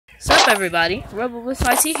everybody, Rebel with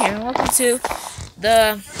YT here, and welcome to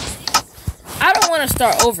the I don't want to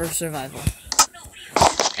start over survival.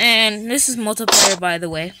 And this is multiplayer, by the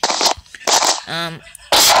way.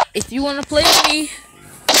 If you want to play with me,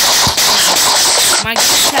 my game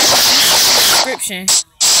tag is in the description.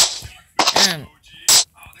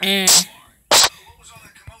 And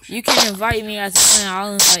you can invite me as a friend.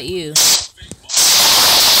 I'll invite you. Be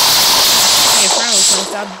a friend with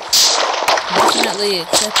me. Definitely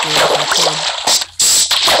accept it if I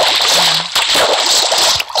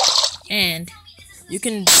could. And you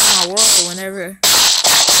can join my world whenever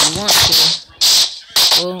you want to.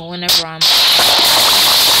 Well, whenever I'm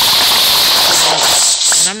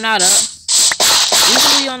and I'm not up.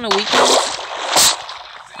 Usually on the weekends,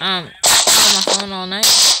 I'm on my phone all night.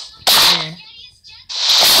 And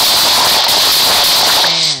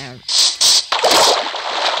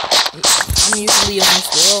I'm usually on this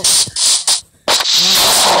world.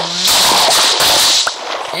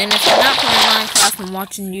 And if I'm not playing Minecraft, I'm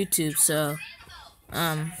watching YouTube. So,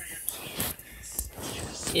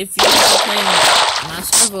 if you want to play my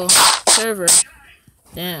server,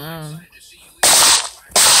 then I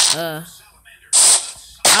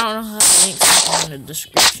don't know how to link something in the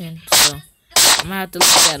description, so I'm gonna have to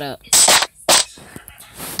look that up.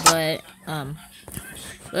 But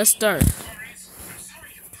let's start.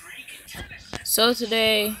 So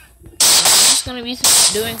today, I'm just gonna be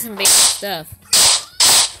doing some basic stuff.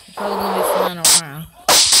 I'm probably gonna be flying around.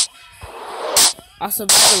 Also,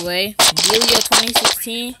 by the way,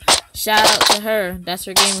 Delia2016, shout out to her. That's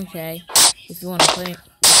her gamer tag. If you want to play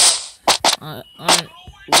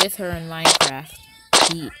with her in Minecraft.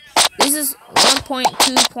 This is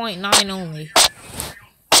 1.2.9 only.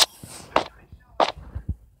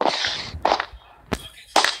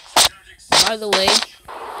 By the way,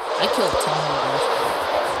 I killed 10 of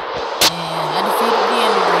and I defeated the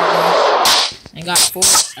Ender Dragon and got 4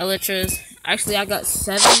 Elytras. Actually, I got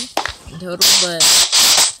 7 in total, but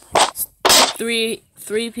three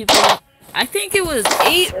people. I think it was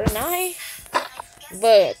 8 or 9,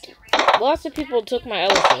 but lots of people took my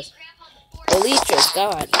Elytras. Elytras,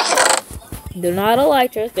 God. They're not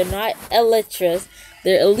Elytras, they're not Elytras,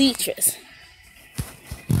 they're Elytras.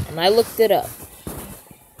 And I looked it up.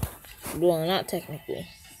 Well, not technically.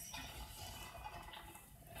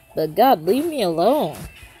 But God, leave me alone.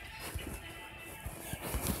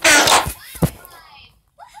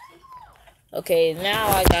 Okay, now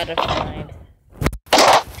I gotta find.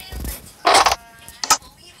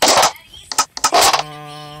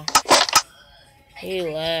 He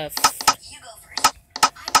left.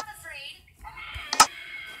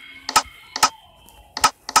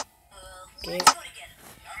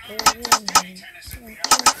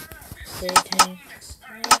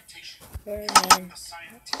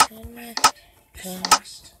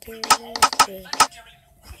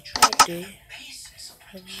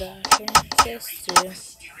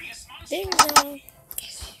 Ding dong.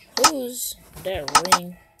 Who's that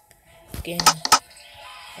ring again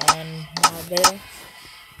on my bed?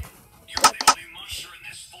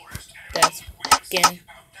 That's again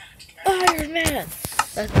Iron Man.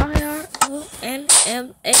 That's IRONMAN.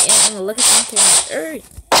 Look at something on Earth.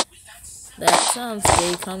 That sounds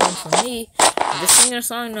gay coming from me. I'm just singing a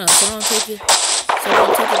song now, so don't take it. So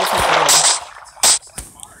don't take it as away.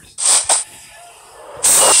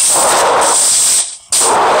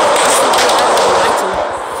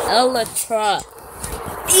 Elytra.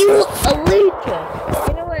 Elytra.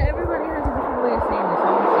 You know what? Everybody has a different way of saying this.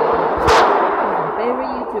 I'm gonna say my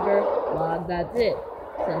favorite YouTuber, Vlog, that's it.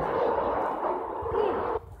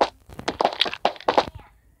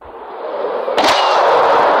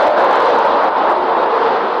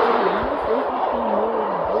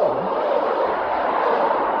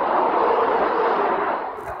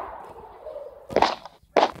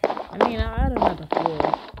 I mean, I don't have a floor.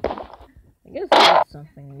 I guess that's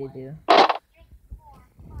something to do.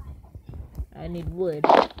 I need wood.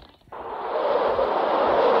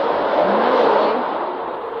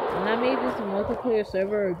 When I made this a multiplayer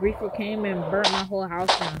server, a griefer came and burnt my whole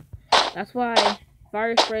house down. That's why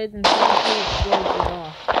fire spreads and CNC explodes it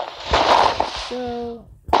off. So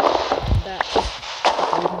that's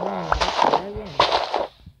wrong.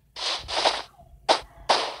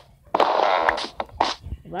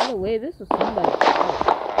 By the way, this was somebody's house.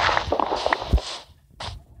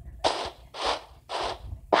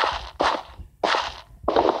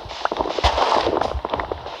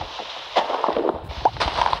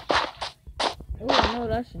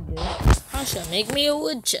 I should do. I shall make me a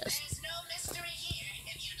wood chest.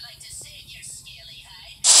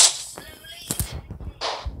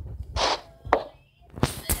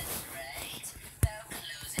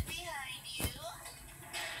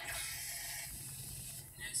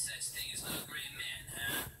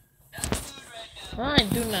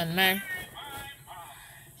 nothing, man.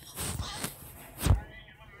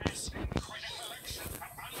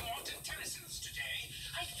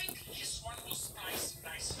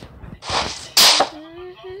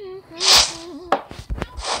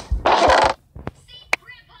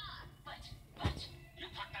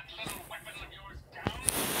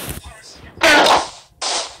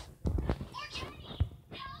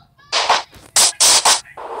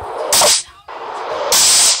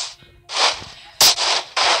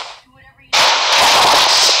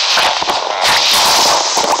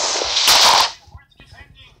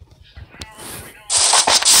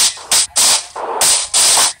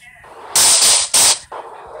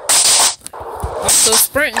 So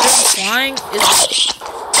sprint jump flying is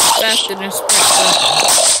faster than sprint jumping.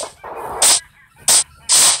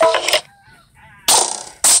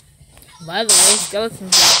 By the way,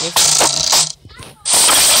 skeletons are different.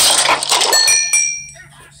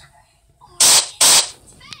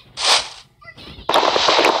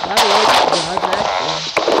 By the way, dogs are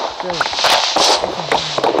actually.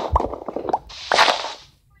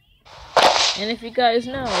 And if you guys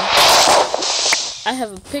know, I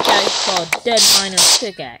have a pickaxe called Dead Miner's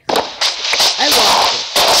Pickaxe. I lost it.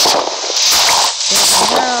 Don't know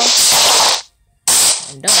how.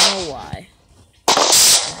 And don't know why. I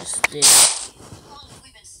just did.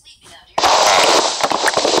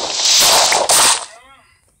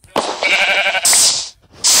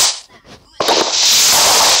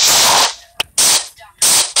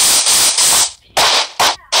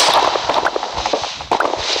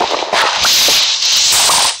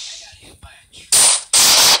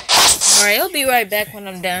 Alright, I'll be right back when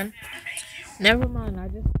I'm done. Never mind, I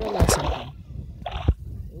just realized something.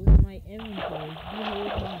 It was my inventory the whole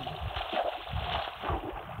time.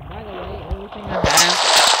 By the way, everything I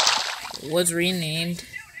have was renamed.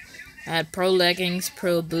 I had pro leggings,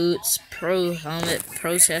 pro boots, pro helmet,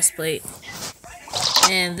 pro chest plate.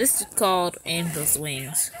 And this is called Angel's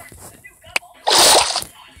Wings.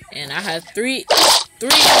 And I have three wings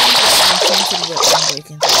that I'm painted with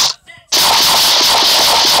unbreaking.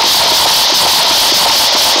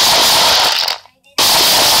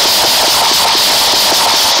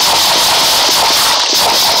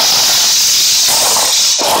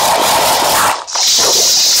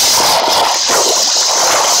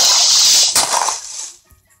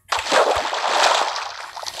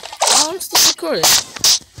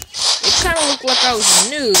 It kind of looked like I was a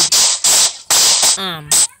noob,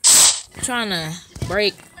 trying to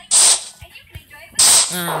break,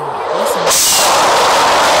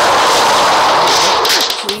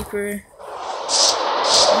 creeper. I'm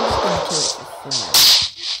just gonna kill it for fun.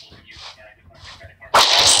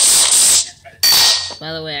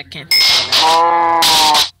 By the way, I can't pick that up.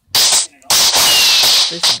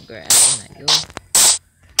 There's some grass in that go.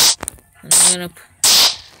 And I'm gonna put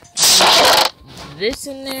this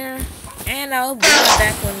in there, and I'll be right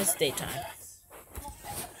back when it's daytime.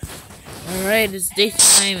 Alright, it's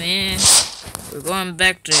daytime, and we're going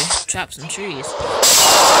back to chop some trees.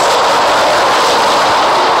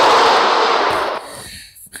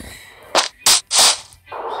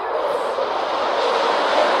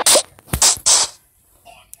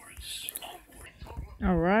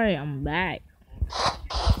 Alright, I'm back.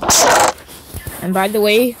 And by the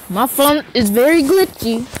way, my phone is very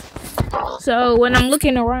glitchy. So when I'm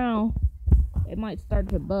looking around, it might start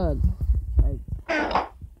to bug, like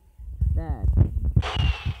that.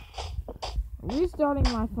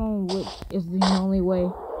 Restarting my phone is the only way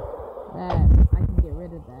that I can get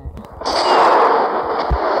rid of that.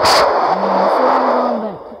 So I'm going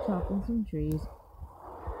back to chopping some trees.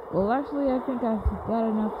 Well, actually, I think I've got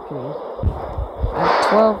enough trees. I have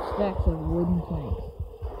 12 stacks of wooden planks.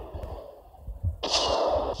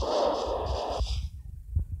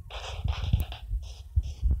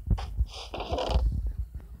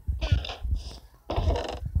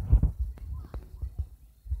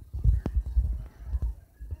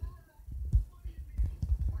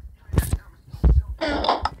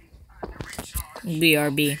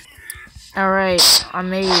 BRB. Alright, I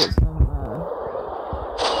made some,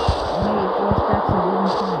 4 stacks of wooden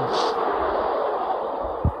planks.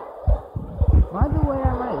 By the way,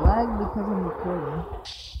 I might lag because I'm recording.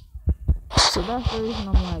 So that's the reason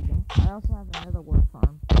I'm lagging. I also have another wood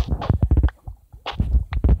farm.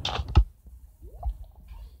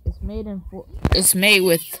 It's made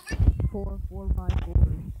with 4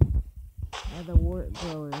 4x4s. And the wart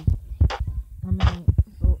growers.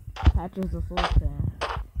 Patches of full sand.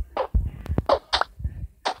 Got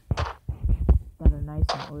it nice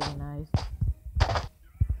and organized.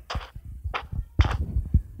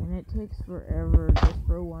 And it takes forever just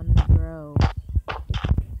for one to grow.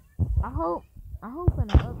 I hope I hope in an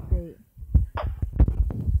update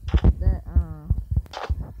that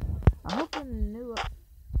I hope in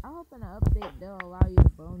an update they'll allow you to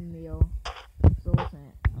bone meal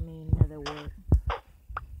nether wart.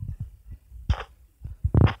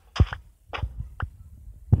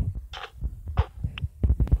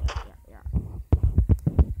 Yeah.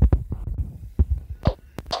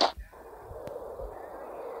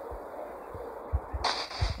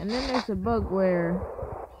 And then there's a bug where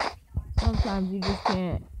sometimes you just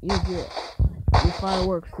can't use your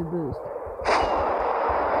fireworks to boost.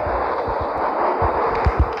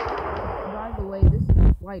 By the way, this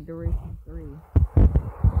is Flight Duration 3. This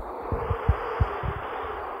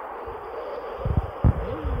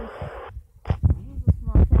is a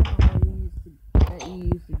small chasm that you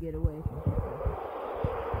used to get away from people.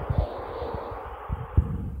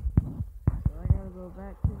 So I gotta go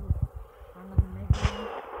back to the front of the making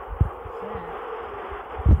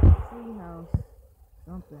treehouse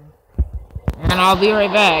something. And I'll be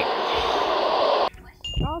right back.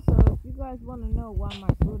 Also, if you guys want to know why my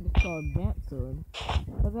sword is called Bent Sword,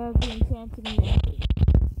 because I have the enchanting method.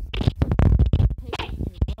 Taking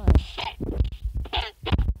your blood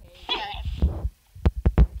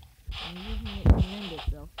and using it to mend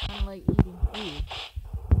itself, kind of like eating food.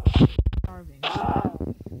 Starving.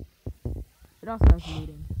 It also has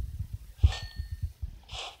looting.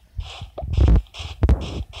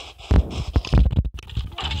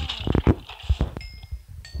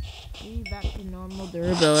 Back to normal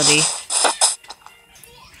durability.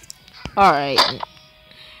 Alright.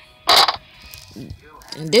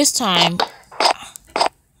 This time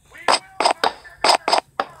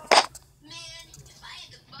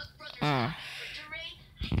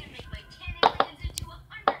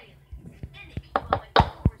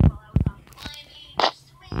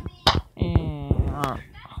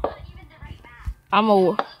I'm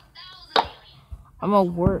gonna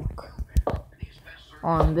work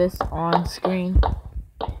on this on screen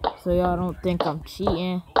so y'all don't think I'm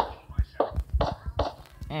cheating.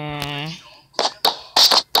 And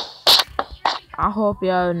I hope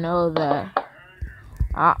y'all know that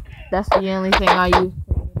that's the only thing I use,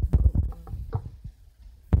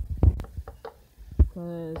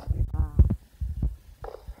 because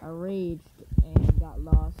I raged and got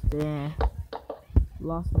lost and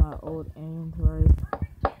lost my old inventory.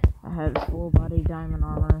 I had full body diamond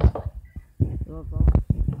armor.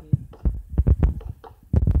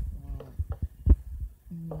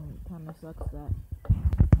 It kind of sucks that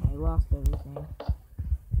I lost everything,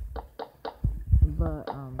 but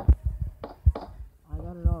I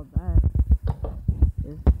got it all back.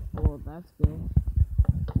 Well, that's good.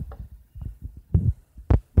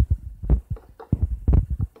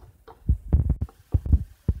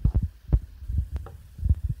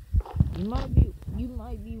 You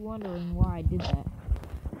might be wondering why I did that.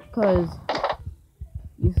 Because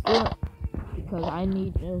I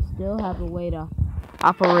need to still have a way to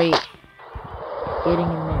operate getting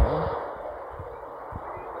in there.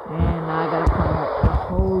 And I gotta climb up the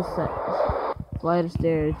whole flight of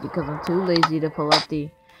stairs because I'm too lazy to pull up the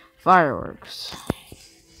fireworks.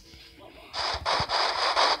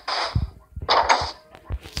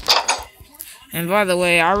 And by the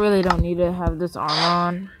way, I really don't need to have this armor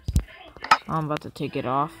on. I'm about to take it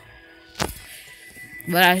off.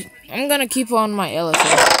 But I'm gonna keep on my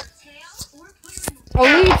LSA.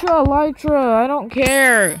 Elytra, I don't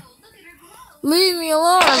care. Leave me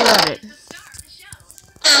alone about it.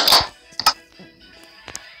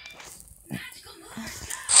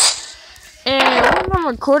 And when I'm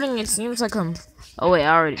recording, it seems like I'm... Oh wait,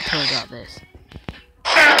 I already told y'all this.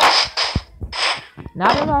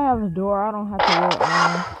 Now that I have a door, I don't have to worry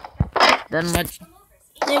that much.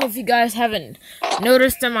 And if you guys haven't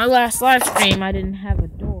noticed in my last live stream, I didn't have a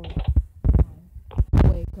door.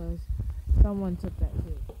 Wait, because someone took that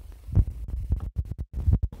too.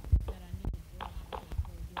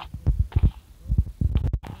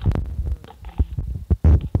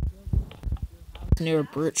 Near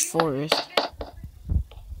Birch Forest.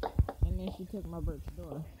 And then she took my birch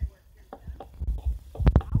door.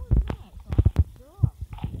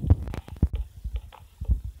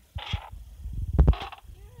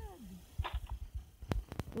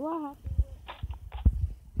 Do I have to?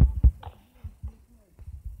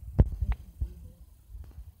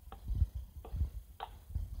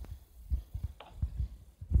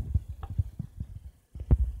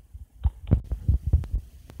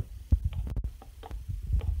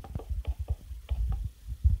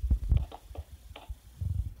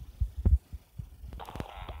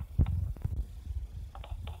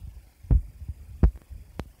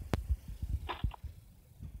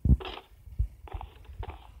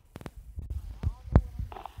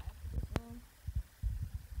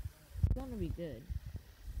 gonna be good.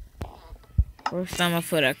 First, I'm gonna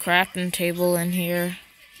put a crafting table in here.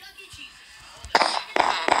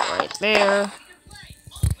 Right there.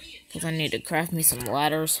 Because I need to craft me some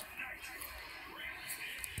ladders.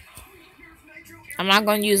 I'm not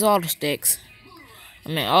gonna use all the sticks. I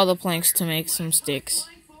mean, all the planks to make some sticks.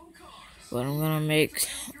 But I'm gonna make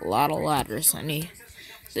a lot of ladders.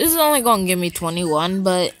 This is only gonna give me 21,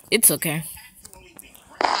 but it's okay.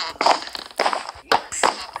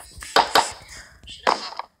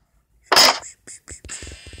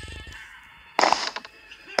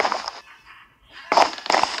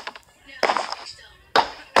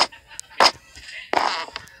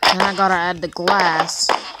 Then I gotta add the glass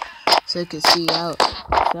so you can see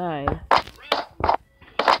outside.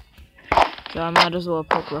 So I might as well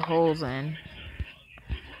put the holes in.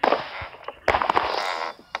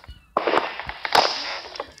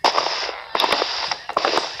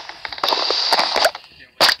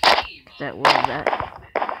 That was that.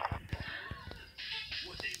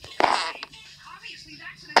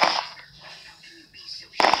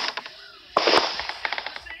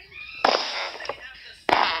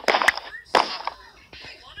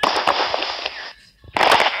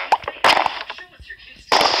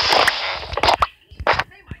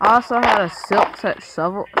 I also had a silk touch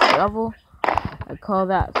shovel. I call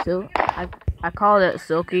that silk. I call it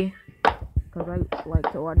silky because I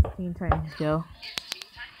like to watch Teen Titans Go.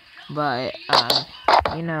 But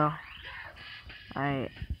you know, I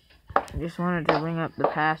just wanted to bring up the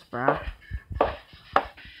past, bro.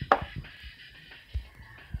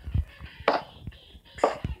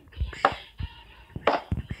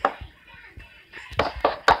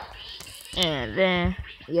 And then,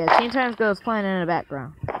 yeah, Teen Titans Go is playing in the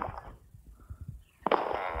background.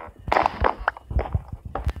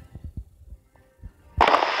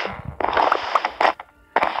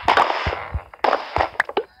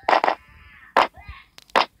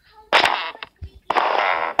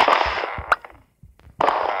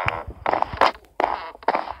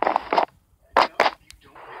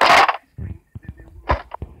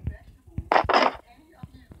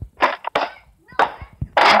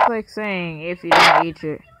 Like saying if you don't eat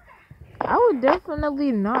it, I would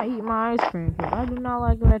definitely not eat my ice cream because I do not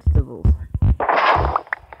like vegetables.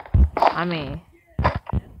 I mean,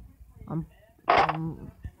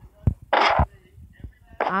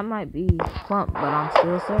 I might be plump, but I'm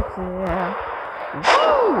still sexy. Yeah.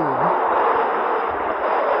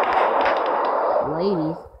 Woo!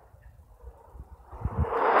 Ladies.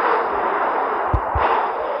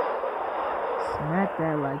 Smack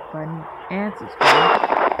that like button and subscribe.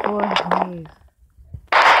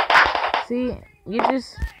 See, you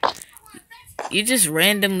just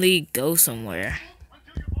randomly go somewhere.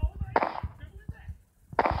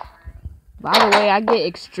 By the way, I get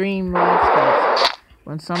extreme respect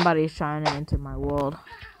when somebody's trying to enter my world.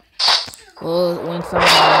 Well, when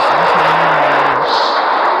somebody's entering my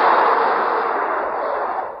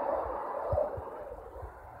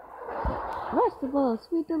world. Vegetables,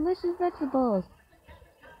 sweet delicious vegetables.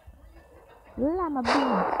 Lima beans.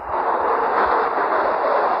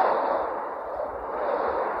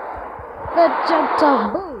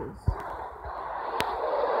 Vegetables.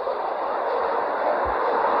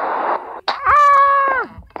 Ah!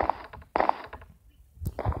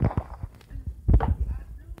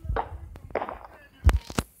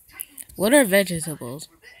 What are vegetables?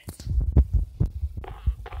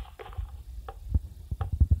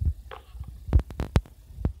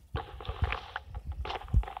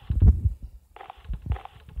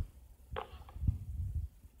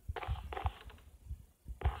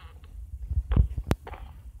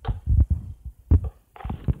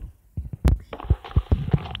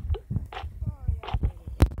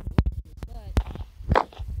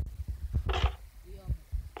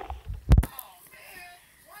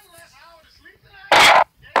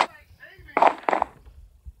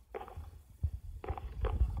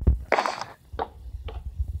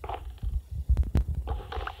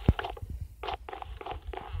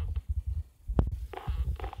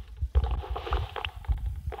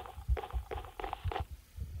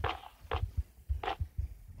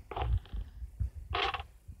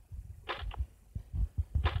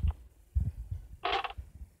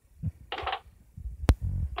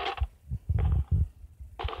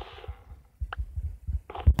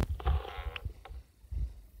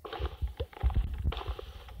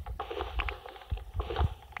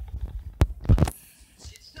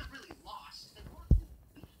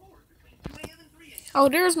 Oh,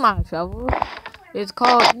 there's my shovel. It's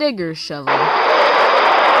called Digger's Shovel. And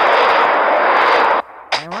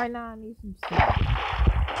right now I need some sand.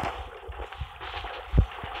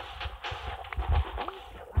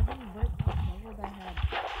 I didn't break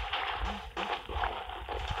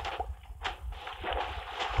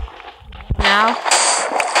now,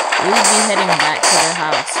 we would be heading back to their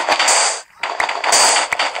house.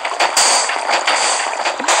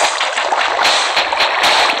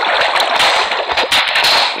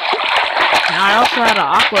 Now, I also had an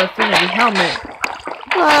Aqua Affinity helmet,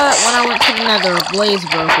 but when I went to the Nether, Blaze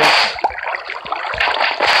broke it.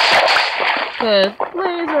 Because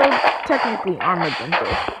Blaze are technically armored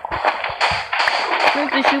themselves.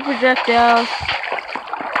 Since they shoot projectiles,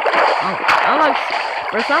 unlike,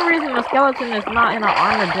 for some reason, the skeleton is not in an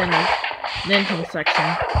armored denting section.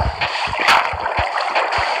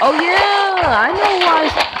 Oh yeah, I know why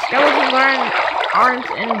skeletons aren't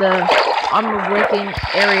in the armor breaking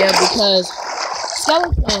area, because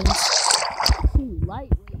skeletons too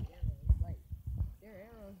lightweight arrows. Like, their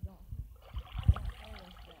arrows don't hurt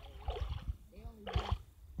us that way. They only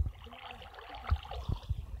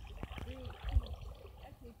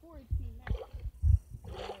do 4 HP max.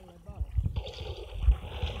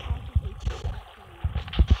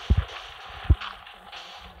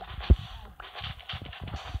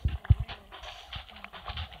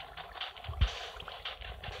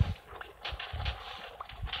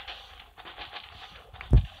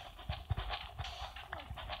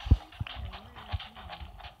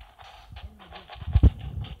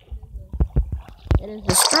 It is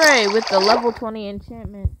a stray with the level 20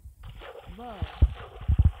 enchantment bow,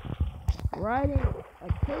 riding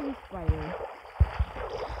a cave spider,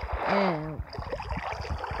 and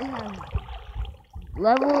it has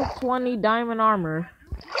level 20 diamond armor,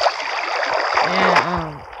 and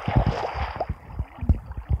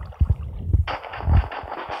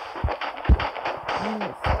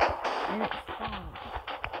it's spawned.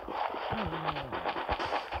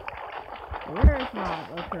 Where is not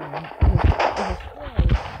occurring? It's a stray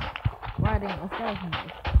riding a skeleton.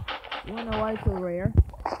 You wanna know why it's so rare?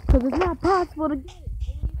 Because it's not possible to get it.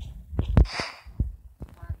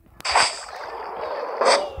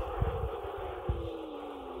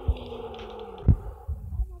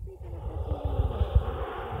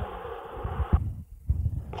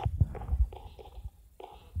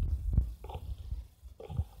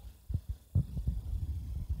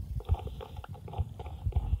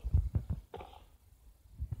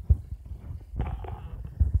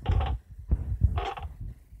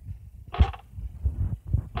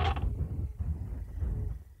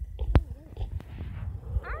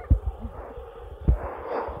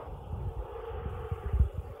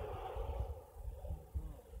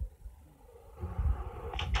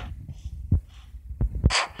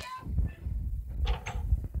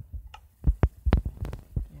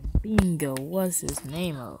 Bingo, what's his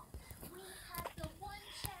name? Oh.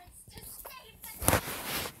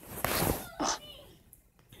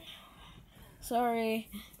 Sorry.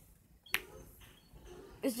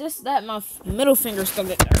 It's just that my middle finger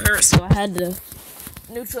started to hurt, so I had to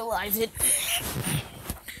neutralize it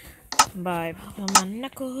by popping my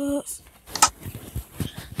knuckles.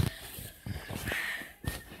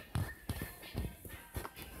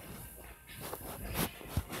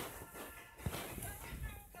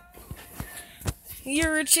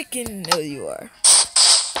 You're a chicken. No, you are.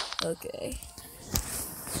 Okay.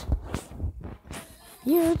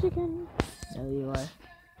 You're a chicken. No, you are.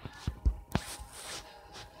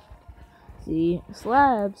 See,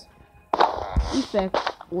 slabs affect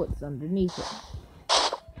what's underneath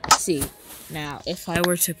it. See, now if I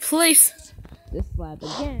were to place this slab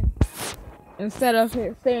again, instead of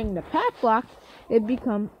it saying the path block, it'd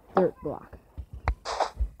become dirt block.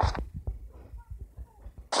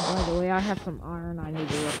 By the way, I have some iron I need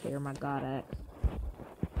to repair my god axe.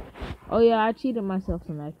 Oh yeah, I cheated myself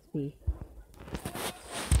some XP.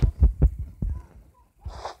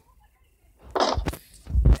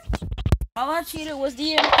 All I cheated was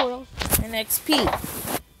the end portal and XP.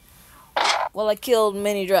 Well, I killed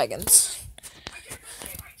many dragons.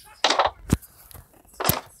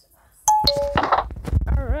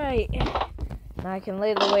 Alright. Now I can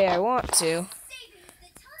lay the way I want to.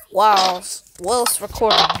 Whilst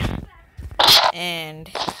recording. And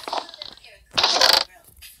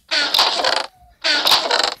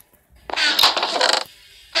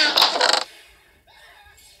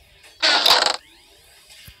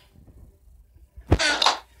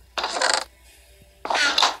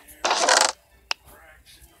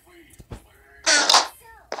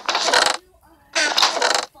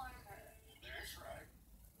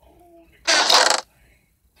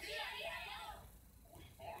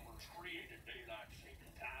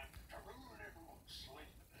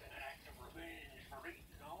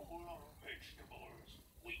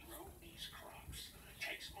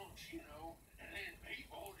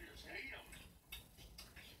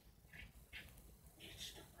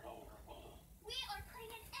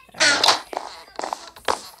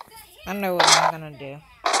I know what I'm gonna do.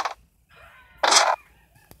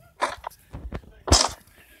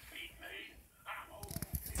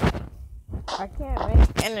 I can't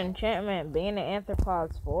make an enchantment being an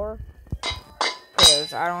Arthropods 4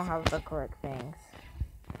 because I don't have the correct things.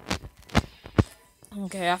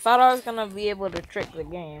 Okay, I thought I was gonna be able to trick the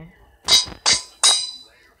game.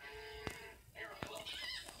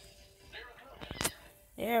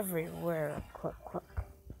 Everywhere. Cluck, cluck.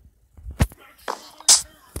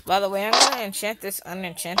 By the way, I'm gonna enchant this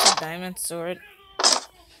unenchanted diamond sword.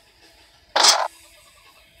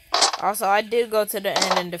 Also, I did go to the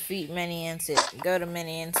end and defeat go to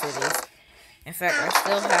many end cities. In fact, I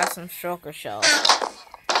still have some shulker shells.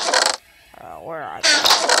 Where are they?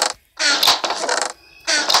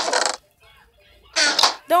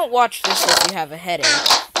 Don't watch this if you have a headache.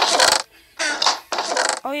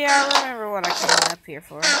 Oh yeah, I remember what I came up here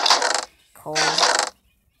for. Coal.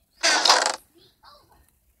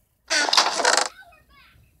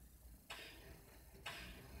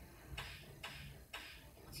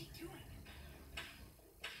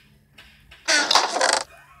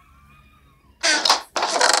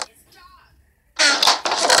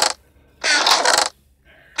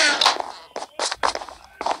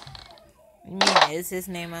 Mina is his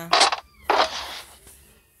name.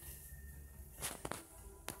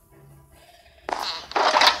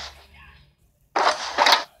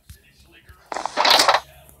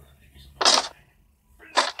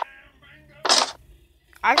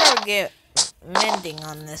 I gotta get mending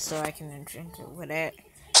on this so I can enchant it with that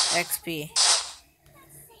XP.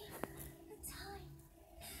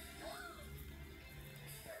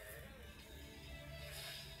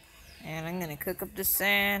 And I'm gonna cook up the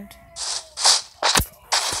sand.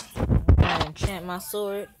 I'm gonna enchant my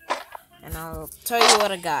sword. And I'll tell you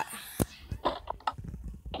what I got.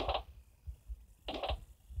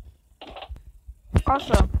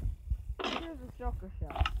 Also, here's a shulker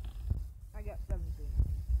shell. I got 17.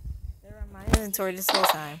 They're in my inventory this whole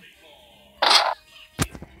time.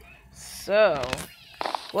 So,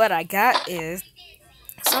 what I got is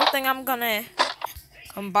something I'm gonna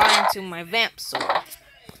combine to my vamp sword.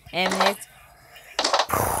 And it's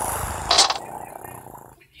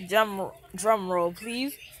drum roll,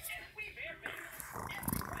 please.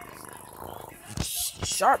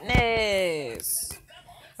 Sharpness.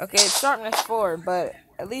 Okay, it's sharpness 4, but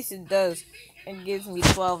at least it gives me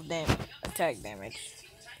 12 attack damage.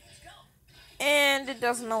 And it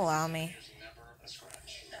doesn't allow me.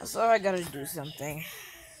 So I gotta do something.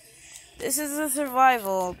 This is a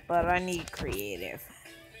survival, but I need creative.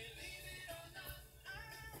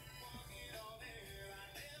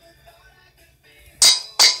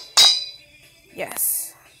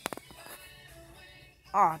 Yes.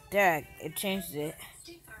 Aw, dag, it changed it.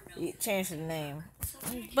 It changed the name.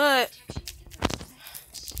 But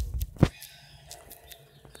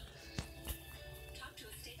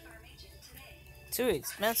too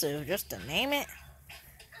expensive just to name it.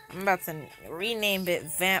 I'm about to rename it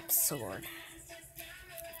Vamp Sword.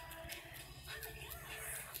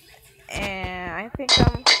 And I think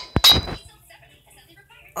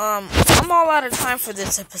I'm all out of time for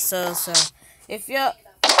this episode, so if you in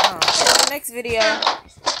the next video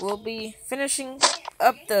we'll be finishing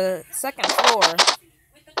up the second floor,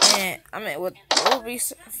 and we'll be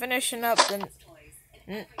finishing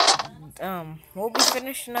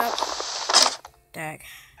up dag,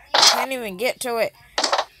 I can't even get to it.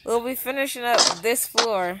 We'll be finishing up this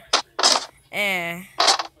floor, and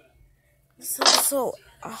this is so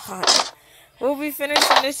hot. We'll be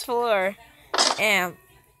finishing this floor, and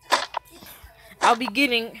I'll be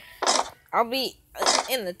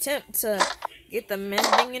in the attempt to get the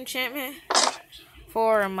mending enchantment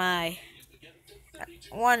for my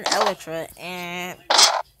one Elytra, and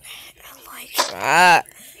Elytra,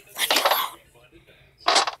 let me alone.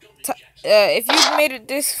 If you've made it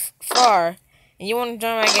this far and you want to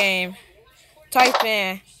join my game, type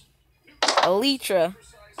in Elytra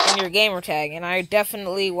in your gamer tag, and I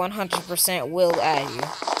definitely 100% will add you.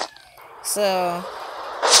 So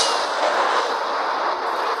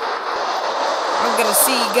I'm gonna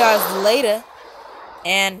see you guys later,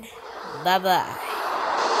 and bye bye.